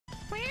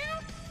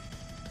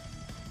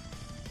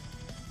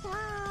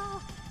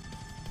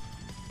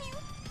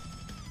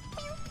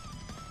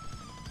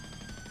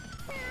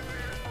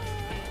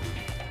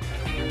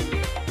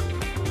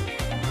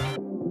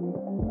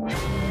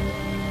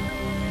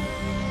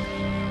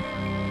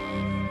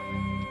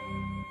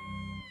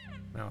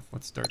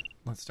let's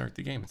start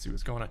the game and see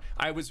what's going on.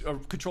 A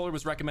controller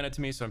was recommended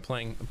to me, so I'm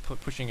playing with a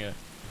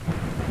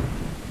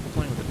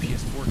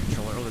PS4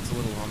 controller. Oh, that's a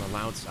little on the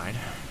loud side.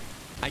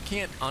 I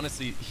can't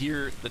honestly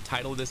hear the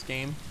title of this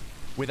game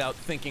without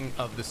thinking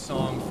of the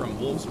song from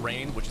Wolf's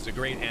Rain, which is a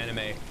great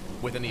anime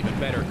with an even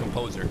better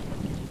composer,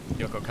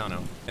 Yoko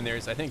Kanno. And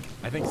there's, I think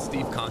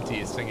Steve Conti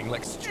is singing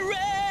like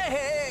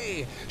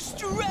Stray,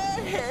 Stray.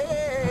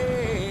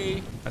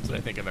 That's what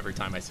I think of every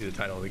time I see the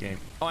title of the game.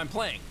 Oh, I'm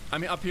playing.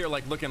 I'm up here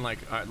like looking like,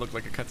 it looked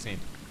like a cutscene.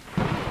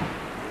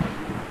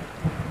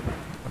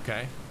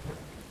 Okay.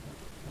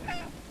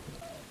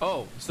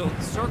 Oh, so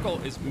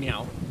circle is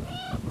meow.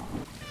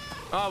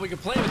 Oh, we can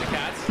play with the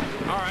cats.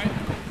 All right.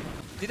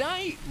 Did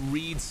I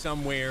read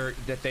somewhere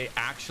that they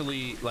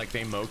actually, like,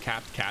 they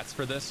mocapped cats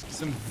for this?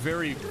 Some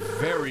very,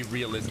 very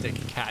realistic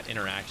cat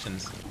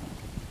interactions.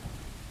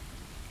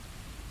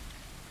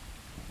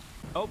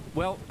 Oh,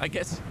 well, I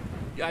guess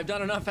I've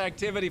done enough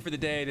activity for the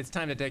day and it's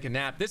time to take a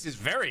nap. This is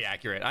very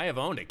accurate. I have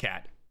owned a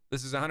cat.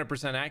 This is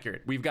 100%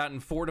 accurate. We've gotten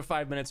 4 to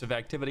 5 minutes of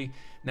activity.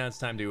 Now it's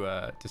time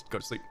to just go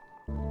to sleep.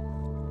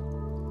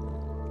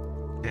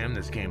 Damn,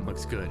 this game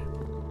looks good.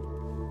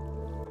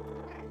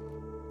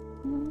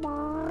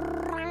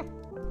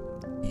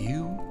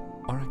 You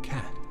are a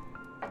cat.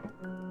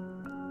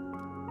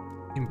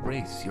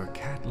 Embrace your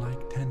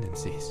cat-like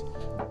tendencies.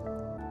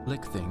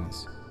 Lick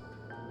things.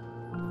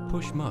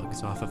 Push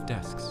mugs off of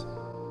desks.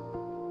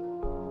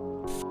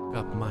 F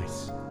up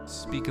mice.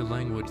 Speak a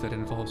language that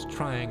involves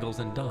triangles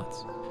and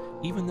dots.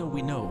 Even though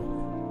we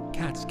know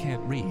cats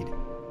can't read.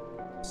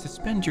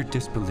 Suspend your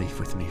disbelief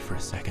with me for a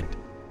second.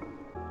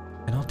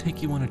 And I'll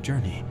take you on a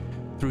journey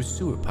through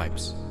sewer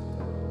pipes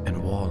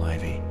and wall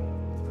ivy.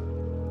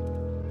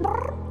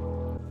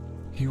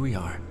 Here we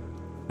are,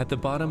 at the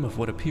bottom of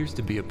what appears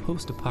to be a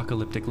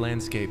post-apocalyptic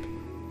landscape.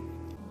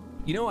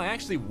 You know, I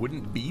actually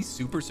wouldn't be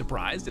super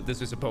surprised if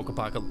this is a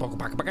post-apocalyptic.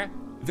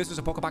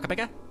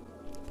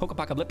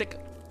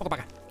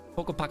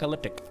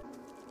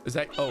 Is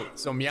that, oh,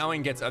 so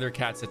meowing gets other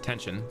cats'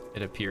 attention,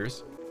 it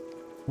appears.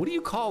 What do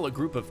you call a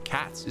group of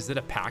cats? Is it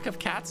a pack of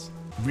cats?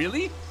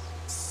 Really?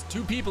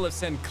 2 people have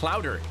said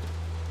clouder.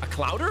 A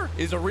clouder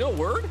is a real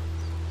word?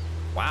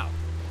 Wow.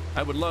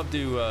 I would love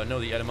to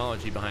know the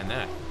etymology behind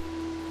that,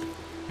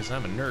 because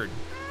I'm a nerd.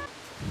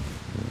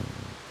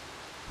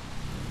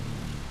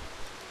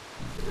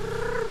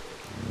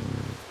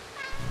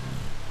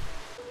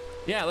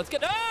 Yeah, let's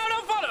get, oh,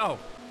 no fun. Oh,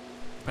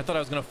 I thought I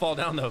was gonna fall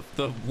down the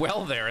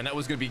well there and that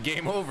was gonna be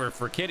game over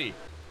for Kitty.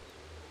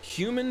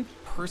 Human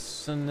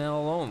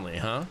personnel only,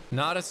 huh?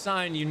 Not a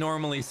sign you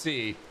normally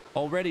see.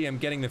 Already I'm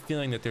getting the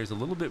feeling that there's a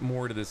little bit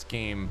more to this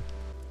game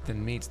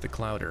than meets the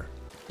clouder.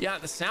 Yeah,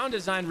 the sound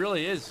design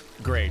really is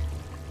great.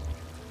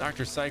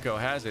 Dr. Psycho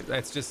has it.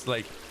 It's just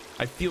like,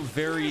 I feel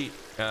very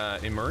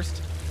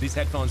immersed. These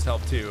headphones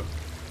help too.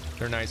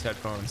 They're nice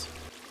headphones.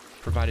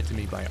 Provided to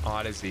me by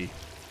Odyssey,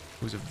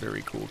 who's a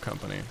very cool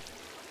company.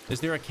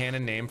 Is there a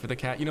canon name for the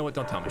cat? You know what?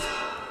 Don't tell me.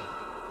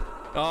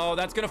 Oh,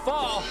 that's gonna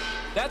fall.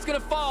 That's gonna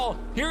fall.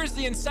 Here's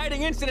the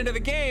inciting incident of the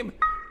game.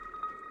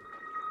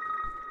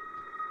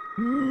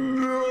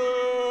 No!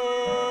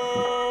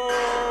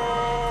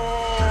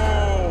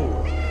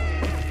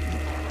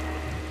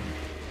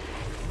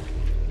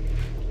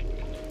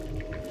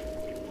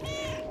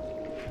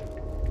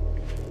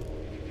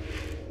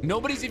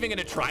 Nobody's even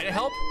gonna try to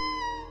help?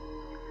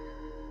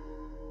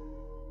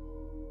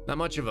 Not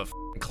much of a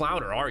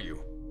clouder, are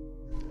you?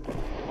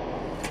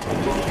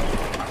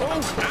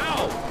 Oh,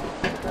 ow!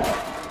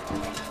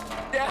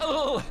 Yeah, a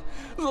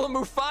little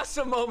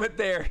Mufasa moment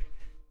there.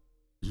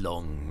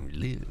 Long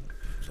live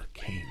the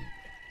king.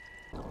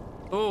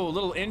 Oh, a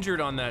little injured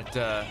on that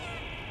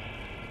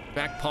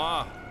back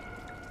paw.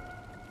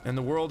 And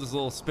the world is a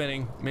little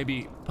spinning.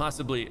 Maybe,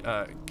 possibly,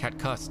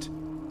 cat-cussed.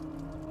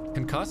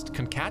 Concussed?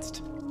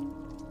 Concatsed?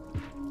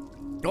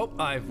 Oh,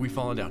 we've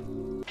fallen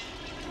down.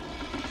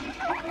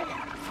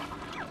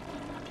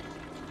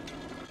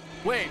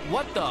 Wait,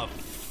 what the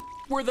f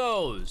were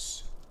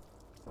those?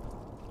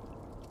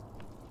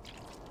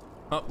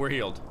 Oh, we're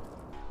healed.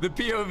 The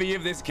POV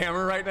of this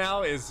camera right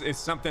now is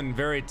something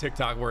very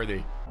TikTok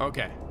worthy.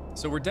 Okay,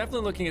 so we're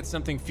definitely looking at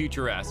something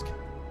futuresque.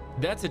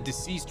 That's a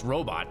deceased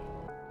robot.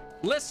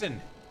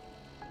 Listen,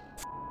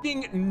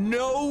 f***ing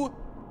no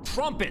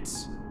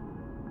trumpets,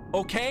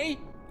 okay?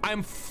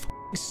 I'm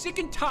sick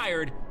and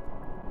tired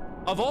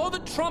of all the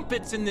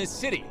trumpets in this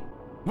city.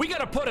 We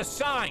gotta put a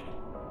sign.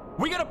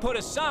 We gotta put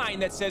a sign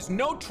that says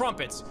no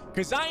trumpets,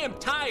 because I am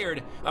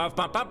tired of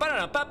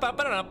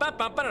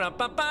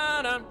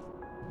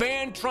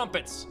ban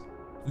trumpets.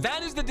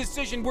 That is the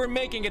decision we're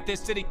making at this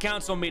city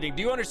council meeting.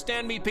 Do you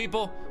understand me,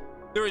 people?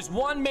 There is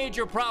one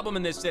major problem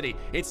in this city.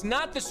 It's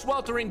not the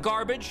sweltering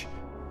garbage.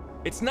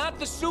 It's not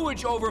the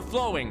sewage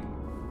overflowing.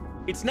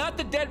 It's not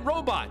the dead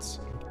robots.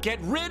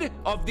 Get rid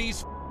of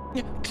these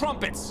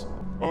trumpets.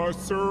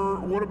 Sir,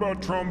 what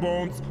about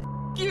trombones?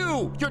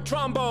 Your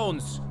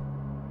trombones.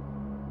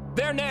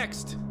 They're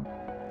next.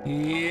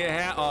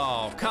 Yeah,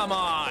 oh, come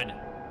on.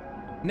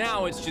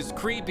 Now it's just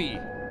creepy.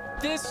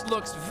 This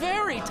looks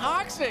very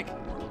toxic.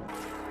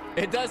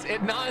 It does.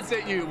 It nods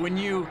at you when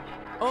you...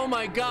 Oh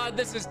my God,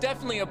 this is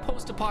definitely a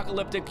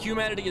post-apocalyptic.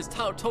 Humanity has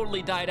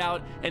totally died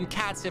out and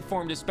cats have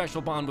formed a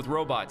special bond with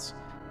robots.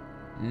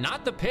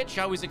 Not the pitch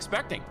I was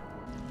expecting.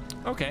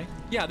 Okay,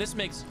 yeah, this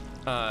makes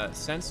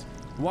sense.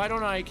 Why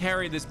don't I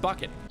carry this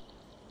bucket?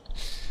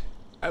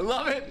 I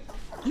love it.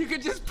 You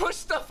could just push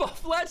stuff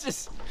off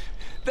ledges.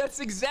 That's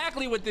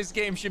exactly what this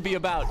game should be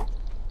about.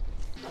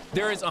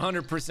 There is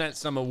 100%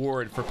 some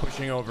award for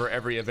pushing over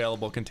every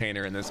available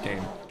container in this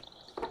game.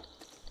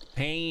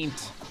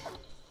 Paint.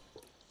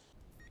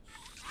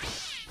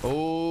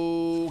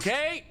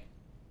 Okay.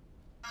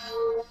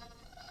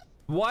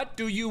 What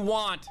do you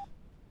want?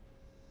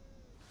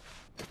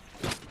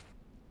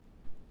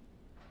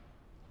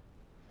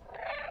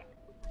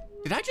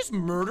 Did I just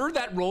murder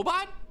that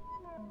robot?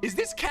 Is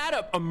this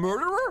cat a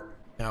murderer?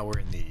 Now we're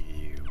in the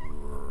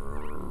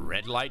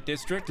red light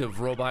district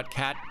of Robot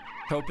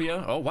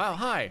Catopia. Oh, wow,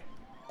 hi.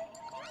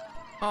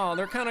 Oh,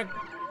 they're kind of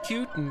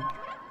cute and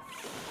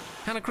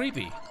kind of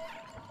creepy.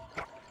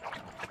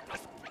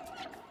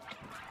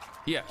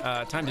 Yeah,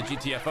 time to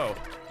GTFO.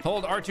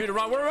 Hold R2 to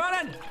run. We're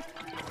running!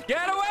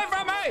 Get away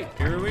from me!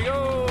 Here we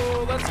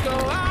go. Let's go.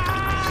 Ah!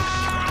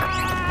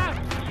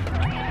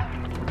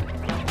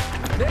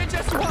 They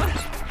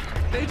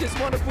just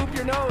want to boop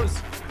your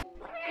nose.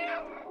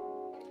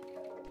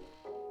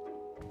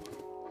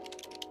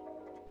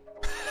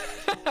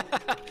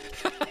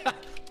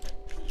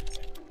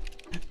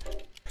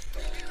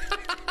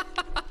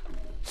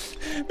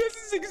 This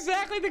is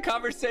exactly the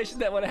conversation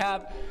that would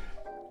have.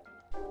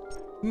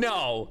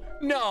 No,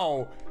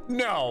 no,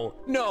 no,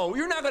 no.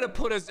 You're not gonna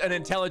put an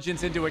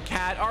intelligence into a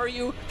cat, are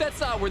you? That's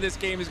not where this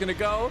game is gonna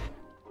go.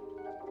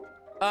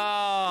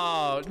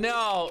 Oh,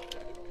 no.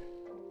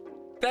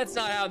 That's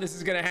not how this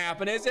is gonna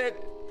happen, is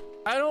it?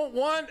 I don't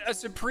want a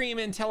supreme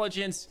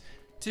intelligence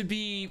to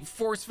be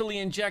forcefully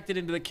injected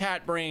into the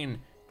cat brain.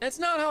 That's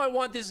not how I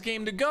want this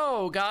game to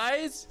go,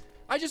 guys.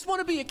 I just want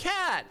to be a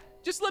cat.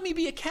 Just let me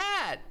be a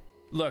cat.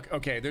 Look,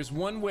 okay, there's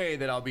one way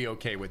that I'll be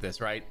okay with this,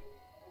 right?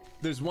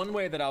 There's one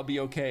way that I'll be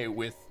okay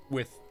with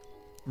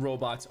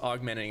robots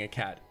augmenting a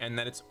cat, and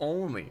that it's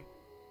only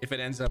if it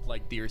ends up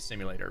like Deer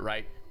Simulator,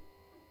 right?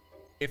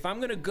 If I'm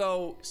gonna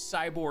go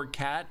cyborg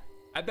cat,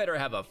 I better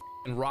have a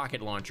f***ing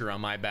rocket launcher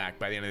on my back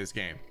by the end of this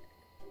game.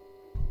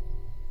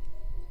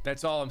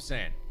 That's all I'm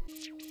saying.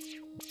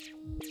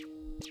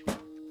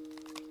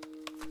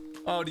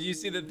 Oh, did you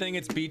see the thing?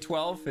 It's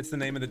B12. It's the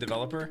name of the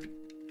developer.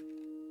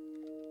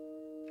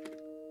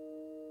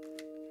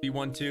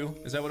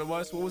 B12, is that what it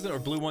was? What was it? Or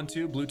Blue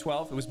 12? Blue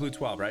 12? It was Blue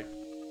 12, right?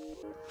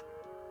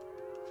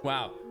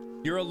 Wow.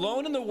 You're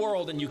alone in the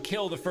world and you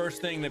kill the first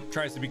thing that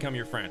tries to become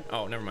your friend.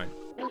 Oh, never mind.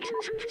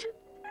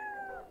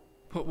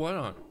 Put what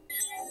on?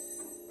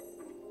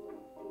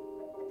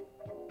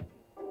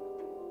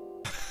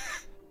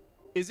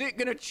 Is it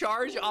gonna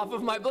charge off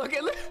of my look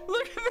at the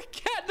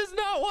cat does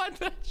not want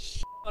that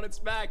shit on its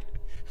back.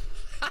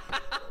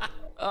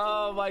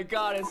 Oh my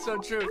God, it's so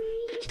true.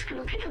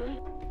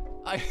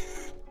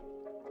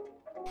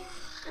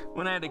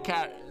 When I had a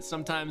cat,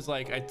 sometimes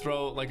like I'd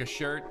throw like a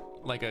shirt,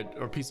 like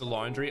or piece of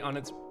laundry on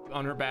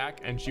her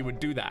back, and she would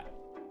do that.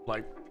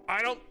 Like,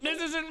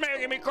 this isn't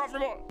making me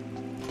comfortable.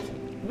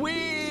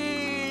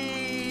 Whee!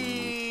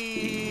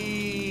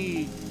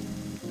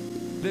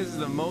 This is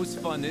the most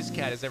fun this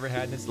cat has ever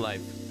had in its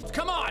life.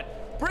 Come on,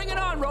 bring it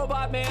on,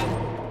 robot man.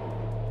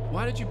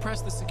 Why did you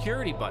press the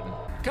security button?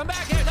 Come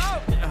back here,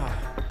 no!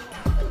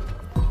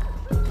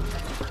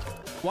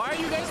 Why are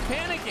you guys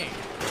panicking?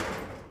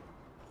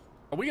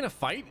 Are we gonna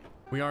fight?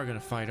 We are gonna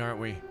fight, aren't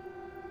we?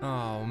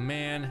 Oh,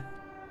 man.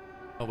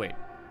 Oh, wait.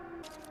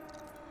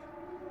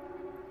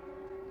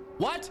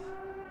 What?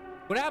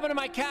 What happened to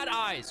my cat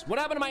eyes? What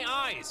happened to my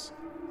eyes?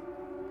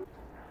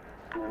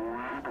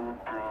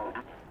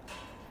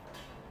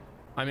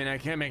 I mean, I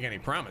can't make any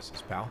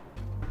promises, pal.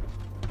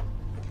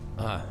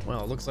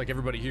 Well, it looks like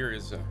everybody here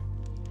is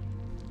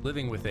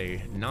living with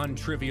a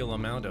non-trivial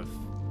amount of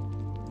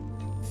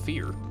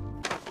fear.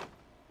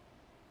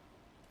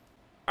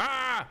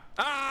 Ah!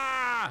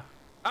 Ah!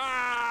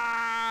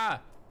 Ah!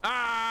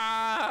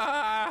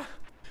 Ah!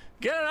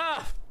 Get it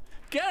off!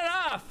 Get it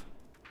off!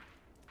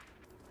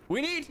 We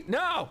need...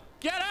 No!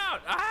 Get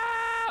out!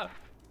 Ah!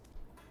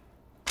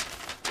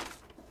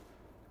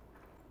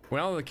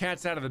 Well, the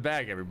cat's out of the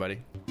bag,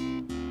 everybody.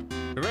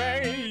 The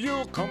way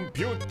you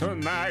compute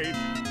tonight,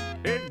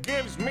 it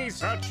gives me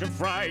such a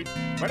fright.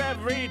 But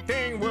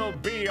everything will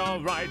be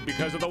alright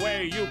because of the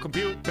way you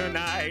compute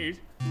tonight.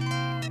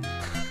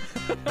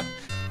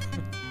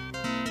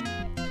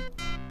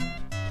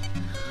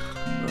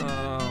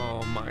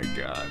 Oh my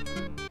God.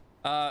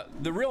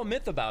 The real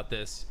myth about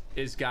this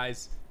is,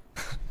 guys,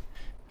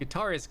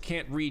 guitarists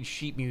can't read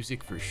sheet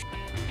music for